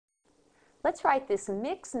let's write this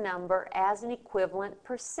mixed number as an equivalent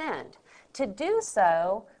percent. To do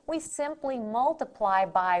so, we simply multiply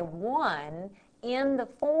by 1 in the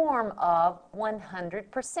form of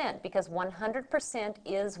 100% because 100%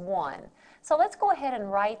 is 1. So let's go ahead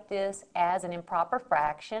and write this as an improper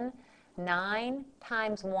fraction. 9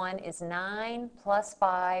 times 1 is 9 plus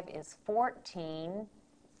 5 is 14.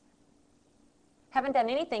 Haven't done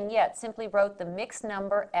anything yet, simply wrote the mixed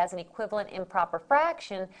number as an equivalent improper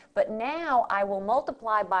fraction, but now I will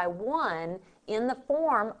multiply by 1 in the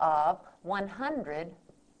form of 100%.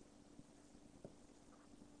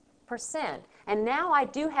 And now I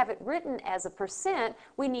do have it written as a percent.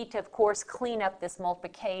 We need to, of course, clean up this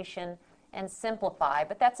multiplication and simplify,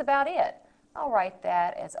 but that's about it. I'll write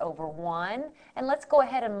that as over 1. And let's go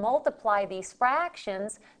ahead and multiply these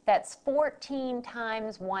fractions. That's 14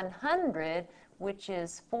 times 100, which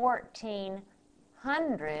is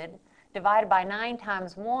 1400, divided by 9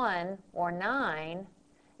 times 1, or 9,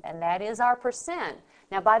 and that is our percent.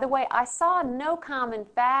 Now, by the way, I saw no common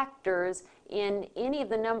factors in any of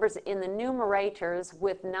the numbers in the numerators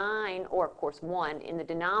with 9, or of course 1 in the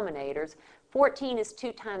denominators. 14 is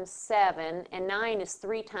 2 times 7, and 9 is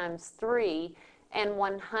 3 times 3, and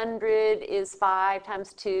 100 is 5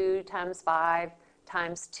 times 2 times 5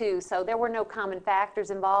 times 2. So there were no common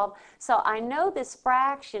factors involved. So I know this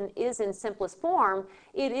fraction is in simplest form.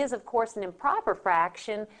 It is, of course, an improper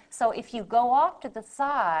fraction. So if you go off to the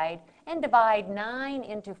side and divide 9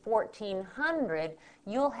 into 1400,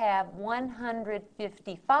 you'll have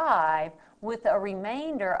 155 with a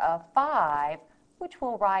remainder of 5, which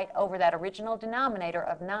we'll write over that original denominator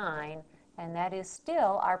of 9, and that is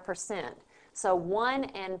still our percent. So 1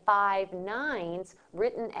 and 5/9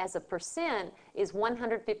 written as a percent is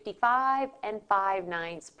 155 and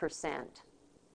 5/9%.